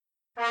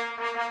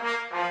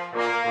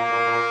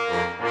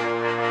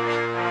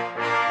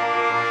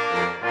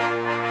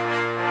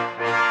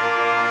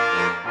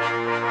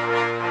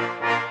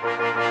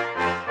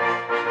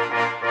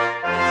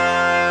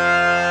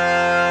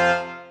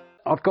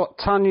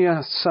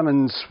Tanya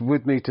Simmons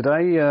with me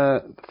today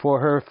for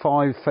her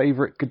 5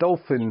 favourite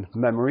Godolphin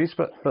memories.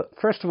 But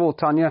first of all,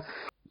 Tanya,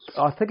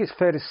 I think it's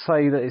fair to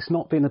say that it's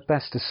not been the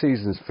best of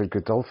seasons for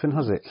Godolphin,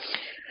 has it?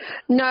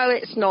 No,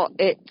 it's not.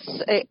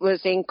 It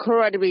was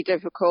incredibly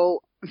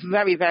difficult,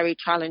 very, very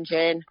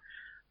challenging.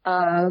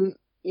 It's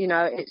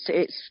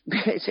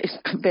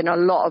been a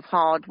lot of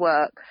hard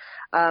work.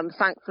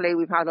 Thankfully,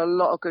 we've had a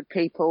lot of good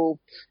people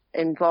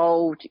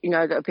involved,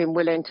 that have been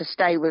willing to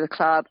stay with the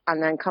club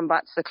and then come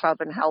back to the club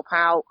and help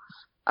out.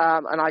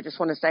 And I just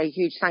want to say a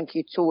huge thank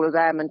you to all of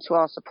them and to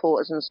our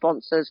supporters and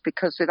sponsors,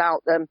 because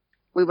without them,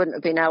 we wouldn't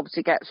have been able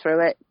to get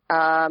through it.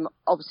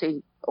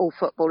 Obviously, all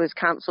football is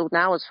cancelled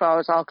now as far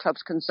as our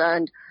club's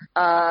concerned.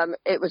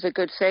 It was a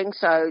good thing,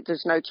 so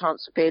there's no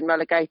chance of being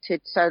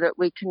relegated, so that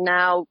we can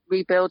now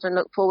rebuild and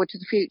look forward to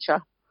the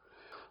future.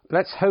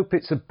 Let's hope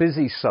it's a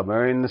busy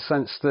summer in the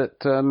sense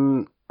that,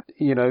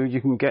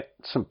 you can get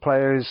some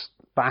players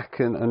back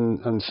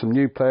and some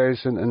new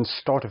players and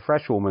start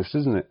afresh almost,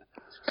 isn't it?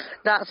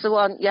 That's the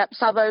one. Yep,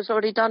 Savo's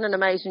already done an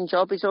amazing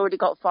job. He's already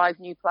got 5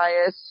 new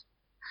players.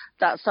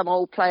 That's some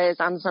old players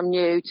and some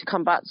new to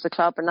come back to the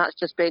club, and that's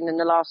just been in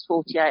the last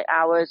 48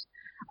 hours,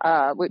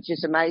 which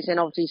is amazing.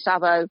 Obviously,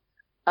 Savo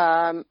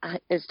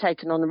is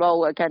taking on the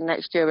role again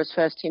next year as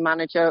first team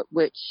manager,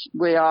 which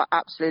we are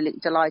absolutely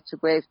delighted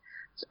with.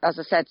 As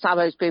I said,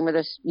 Savo's been with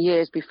us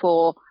years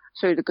before.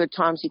 Through the good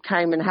times, he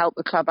came and helped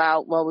the club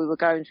out while we were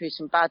going through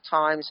some bad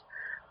times,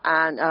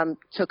 and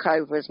took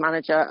over as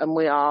manager, and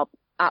we are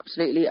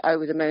absolutely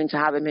over the moon to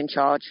have him in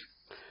charge.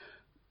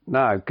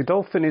 Now,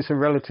 Godolphin is a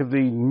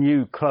relatively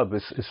new club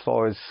as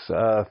far as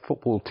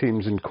football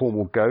teams in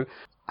Cornwall go.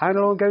 How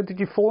long ago did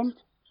you form?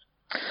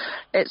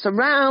 It's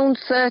around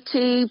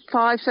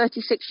 35,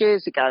 36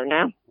 years ago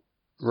now.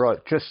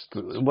 Right, just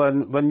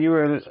when you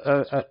were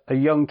a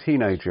young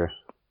teenager.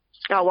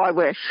 Oh, I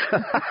wish.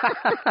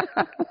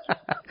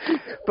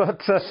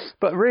 But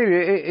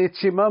really,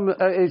 it's your mum.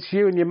 It's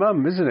you and your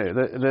mum, isn't it?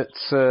 That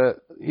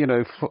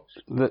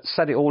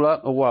set it all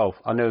up. Well,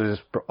 I know there's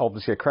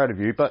obviously a crowd of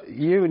you, but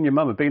you and your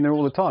mum have been there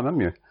all the time,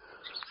 haven't you?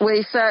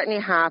 We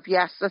certainly have.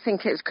 Yes, I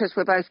think it's because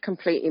we're both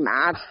completely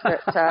mad, but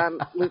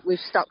we've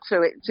stuck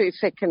through it through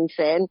thick and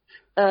thin.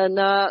 And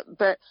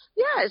but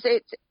yeah,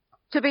 it's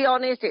to be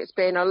honest, it's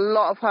been a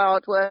lot of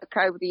hard work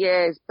over the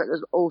years, but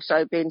there's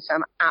also been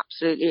some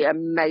absolutely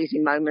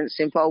amazing moments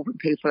involving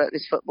people at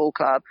this football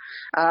club.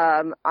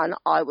 And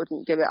I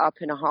wouldn't give it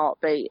up in a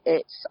heartbeat.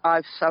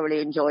 I've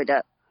thoroughly enjoyed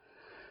it.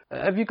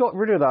 Have you got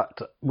rid of that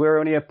 "we're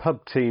only a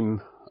pub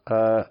team"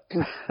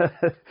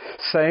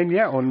 saying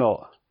yet or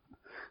not?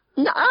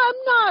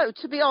 No,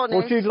 to be honest.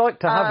 Would you like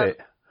to have it?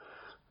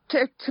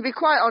 To be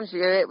quite honest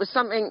with you, it was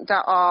something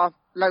that our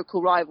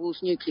local rivals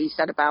Newquay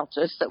said about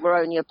us, that we're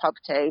only a pub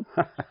team.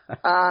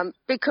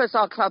 Because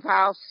our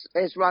clubhouse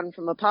is run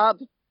from a pub,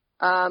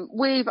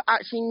 we've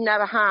actually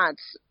never had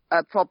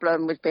a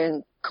problem with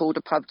being called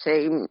a pub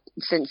team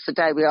since the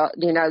day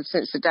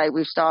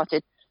we've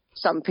started.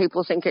 Some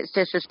people think it's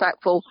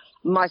disrespectful.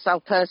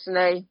 Myself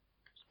personally,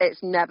 it's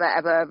never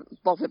ever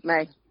bothered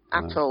me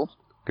at all.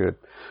 Good.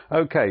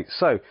 Okay,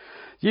 so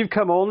you've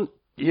come on.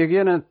 You're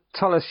going to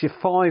tell us your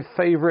 5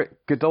 favourite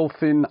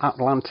Godolphin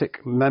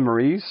Atlantic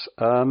memories.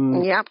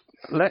 Yep.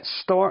 Let's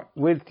start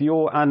with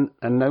your, and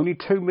only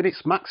 2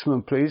 minutes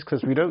maximum, please,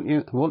 because we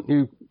don't want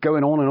you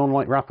going on and on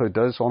like Rappo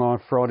does on our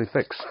Friday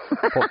Fix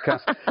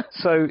podcast.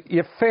 So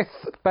your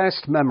 5th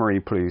best memory,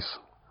 please.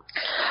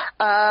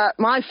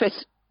 My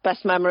 5th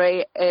best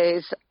memory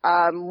is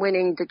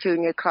winning the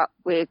Junior Cup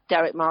with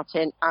Derek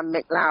Martin and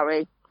Mick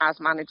Lowry as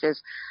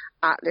managers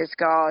at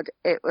Liskeard.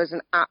 It was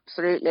an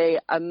absolutely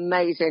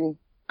amazing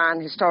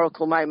and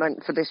historical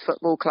moment for this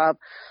football club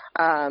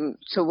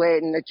to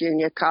win the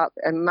Junior Cup,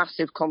 a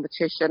massive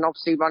competition,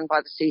 obviously run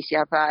by the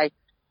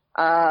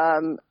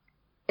CCFA.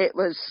 It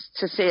was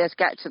to see us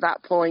get to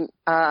that point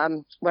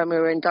when we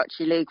were in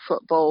Dutchy League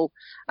football,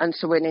 and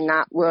to winning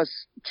that was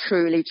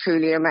truly,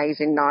 truly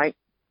amazing night.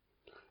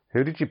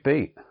 Who did you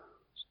beat?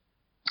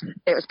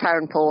 It was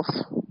Perranporth.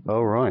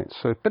 Oh, right.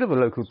 So a bit of a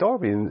local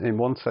derby in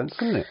one sense,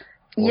 isn't it?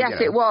 Yes,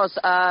 it was.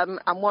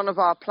 And one of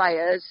our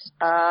players,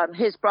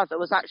 his brother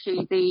was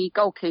actually the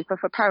goalkeeper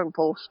for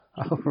Perranporth.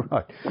 Oh,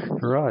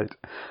 right.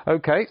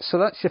 Okay, so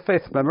that's your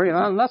 5th memory,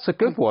 and that's a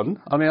good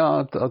one. I mean,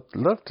 I'd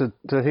love to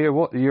hear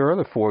what your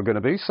other 4 are going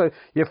to be. So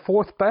your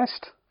 4th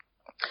best?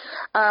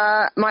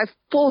 My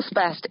 4th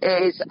best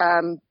is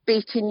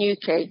beating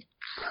Newquay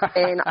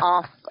in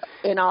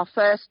our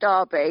first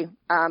derby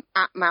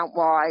at Mount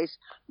Wise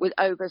with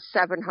over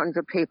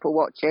 700 people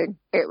watching.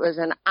 It was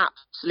an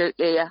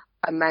absolutely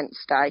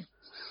immense day.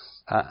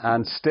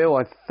 And still,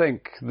 I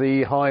think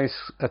the highest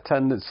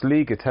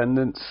league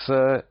attendance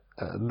that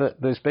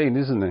there's been,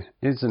 isn't it?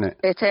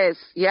 It is,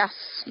 yes,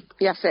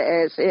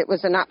 it is. It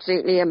was an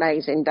absolutely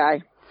amazing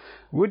day.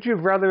 Would you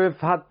rather have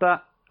had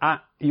that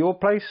at your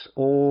place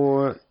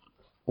or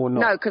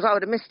not? No, because I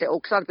would have missed it all,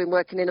 because I'd have been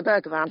working in a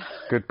burger van.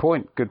 Good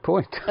point.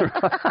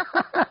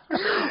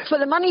 For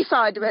the money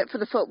side of it, for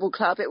the football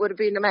club, it would have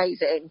been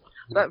amazing.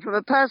 But from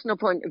a personal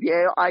point of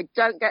view, I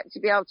don't get to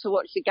be able to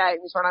watch the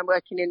games when I'm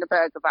working in the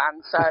burger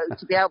van. So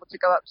to be able to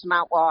go up to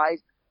Mount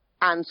Wise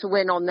and to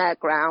win on their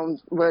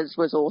ground was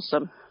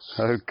awesome.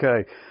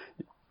 Okay.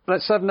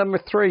 Let's have number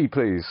 3,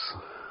 please.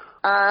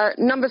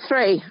 Number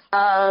 3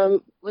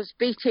 was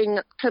beating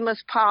Plymouth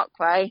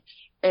Parkway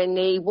in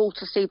the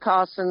Walter C.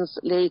 Parsons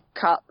League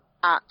Cup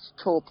at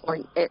Tor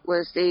Point. It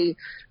was the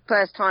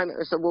first time it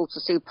was the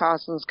Walter C.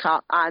 Parsons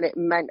Cup, and it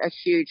meant a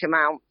huge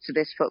amount to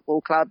this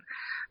football club,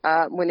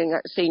 winning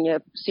at senior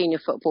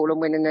football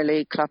and winning the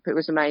League Cup. It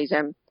was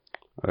amazing.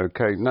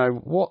 Okay, now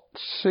what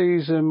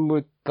season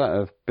would that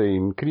have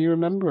been? Can you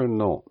remember or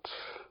not?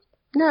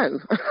 No.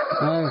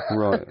 Oh,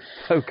 right.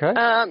 Okay.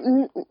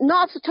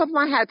 Not off the top of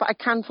my head, but I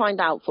can find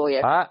out for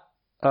you.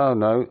 Oh,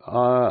 no.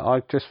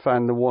 I just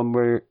found the one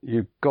where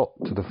you got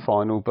to the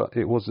final, but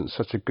it wasn't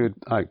such a good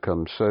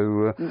outcome.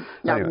 So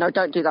anyway, no,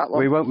 don't do that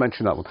one. We won't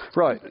mention that one.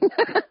 Right.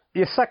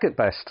 Your second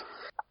best.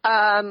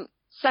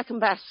 Second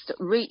best,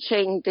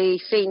 reaching the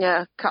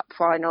Senior Cup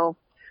final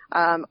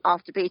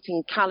after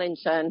beating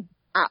Callington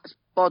at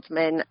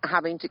Bodmin,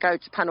 having to go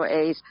to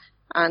penalties,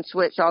 and to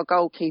which our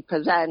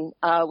goalkeeper then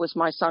was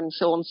my son,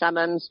 Sean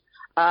Semmons,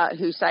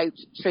 who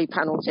saved 3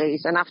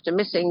 penalties. And after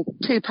missing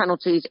 2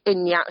 penalties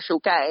in the actual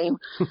game,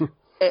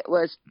 it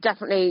was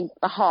definitely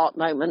a heart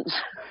moment.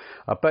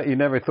 I bet you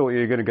never thought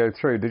you were going to go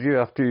through, did you,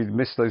 after you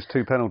missed those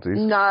 2 penalties?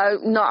 No,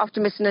 not after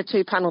missing the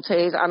 2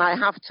 penalties. And I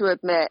have to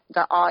admit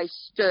that I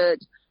stood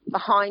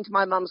behind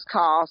my mum's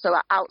car, so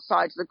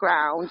outside the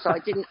ground. So I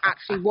didn't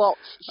actually watch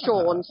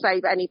Sean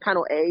save any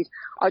penalties.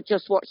 I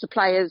just watched the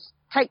players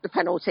take the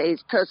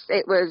penalties, because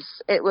it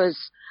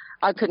was,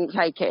 I couldn't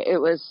take it.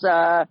 It was,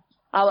 I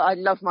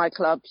love my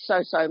club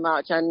so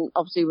much. And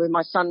obviously with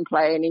my son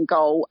playing in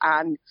goal,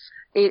 and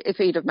if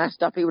he'd have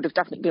messed up, he would have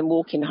definitely been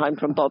walking home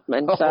from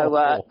Bodmin.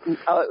 So,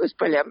 it was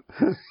brilliant.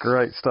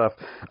 Great stuff.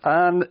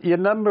 And your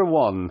number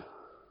 1?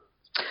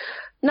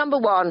 Number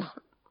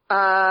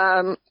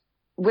 1,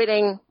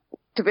 winning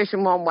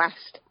Division 1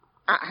 West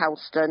at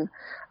Helston,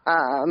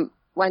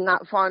 when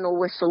that final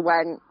whistle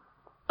went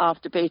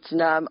after beating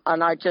them,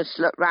 and I just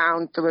looked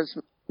round. There was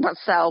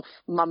myself,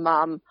 my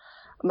mum,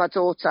 my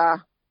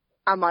daughter,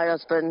 and my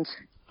husband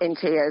in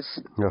tears.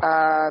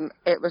 Yeah.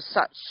 It was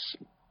such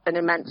an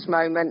immense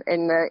moment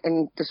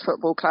in this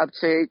football club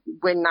to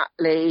win that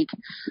league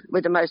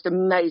with the most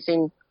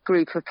amazing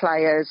group of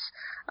players.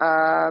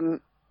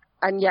 And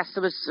yes,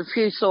 there was a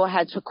few sore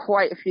heads for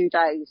quite a few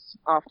days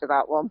after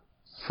that one.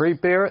 Free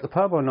beer at the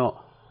pub or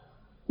not?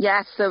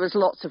 Yes, there was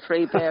lots of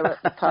free beer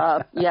at the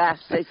pub. Yes,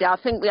 I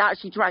think we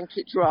actually drank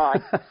it dry.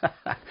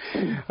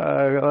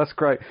 That's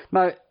great.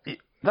 Now,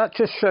 that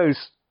just shows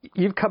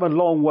you've come a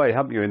long way,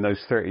 haven't you, in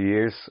those 30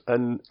 years?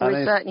 And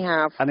we certainly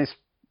have. And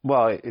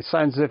it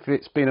sounds as if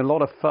it's been a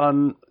lot of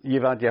fun.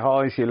 You've had your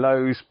highs, your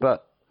lows,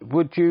 but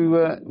would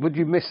you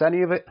miss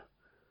any of it?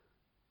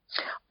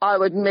 I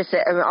would miss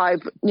it.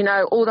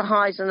 All the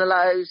highs and the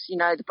lows,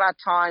 the bad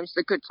times,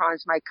 the good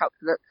times make up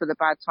for the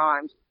bad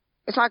times.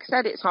 It's like I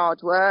said, it's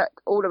hard work.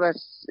 All of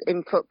us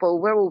in football,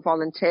 we're all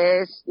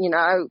volunteers.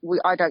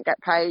 I don't get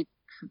paid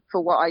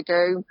for what I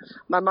do.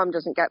 My mum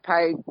doesn't get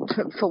paid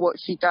for what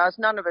she does.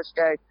 None of us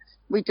do.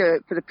 We do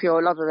it for the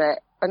pure love of it.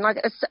 And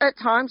at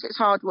times it's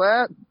hard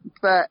work,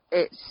 but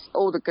it's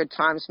all the good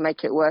times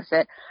make it worth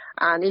it.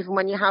 And even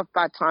when you have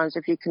bad times,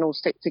 if you can all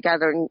stick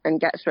together and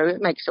get through,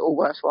 it makes it all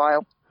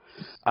worthwhile.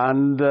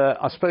 And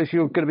I suppose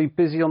you're going to be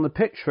busy on the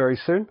pitch very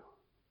soon?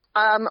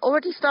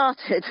 Already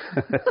started.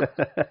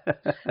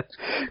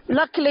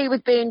 Luckily,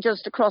 with being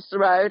just across the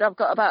road, I've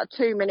got about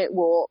a 2-minute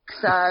walk.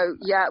 So,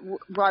 yeah,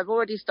 I've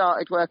already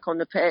started work on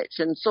the pitch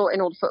and sorting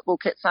all the football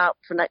kits out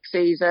for next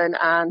season.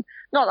 And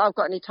not that I've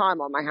got any time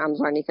on my hands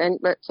or anything,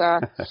 but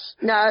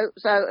no.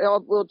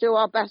 So we'll do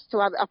our best to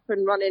have it up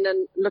and running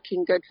and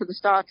looking good for the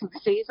start of the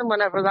season,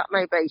 whenever that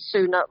may be,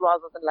 sooner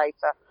rather than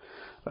later.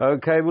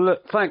 Okay, well,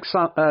 look, thanks,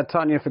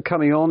 Tanya, for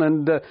coming on,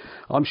 and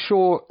I'm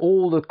sure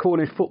all the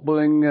Cornish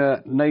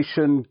footballing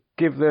nation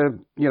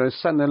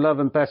send their love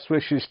and best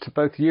wishes to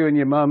both you and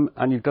your mum,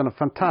 and you've done a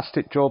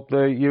fantastic job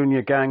there, you and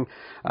your gang,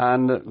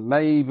 and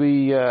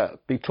maybe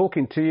be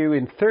talking to you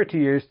in 30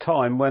 years'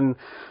 time when,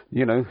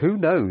 who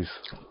knows?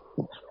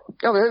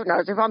 Oh, who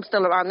knows? If I'm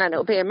still around then,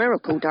 it'll be a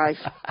miracle, Dave.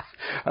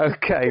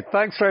 Okay,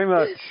 thanks very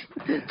much.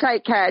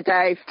 Take care,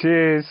 Dave.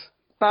 Cheers.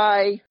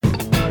 Bye.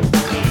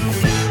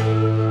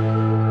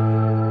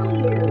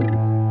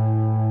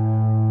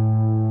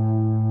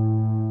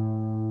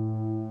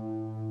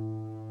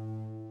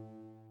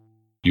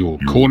 Your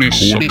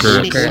Cornish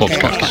Soccer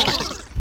Podcast.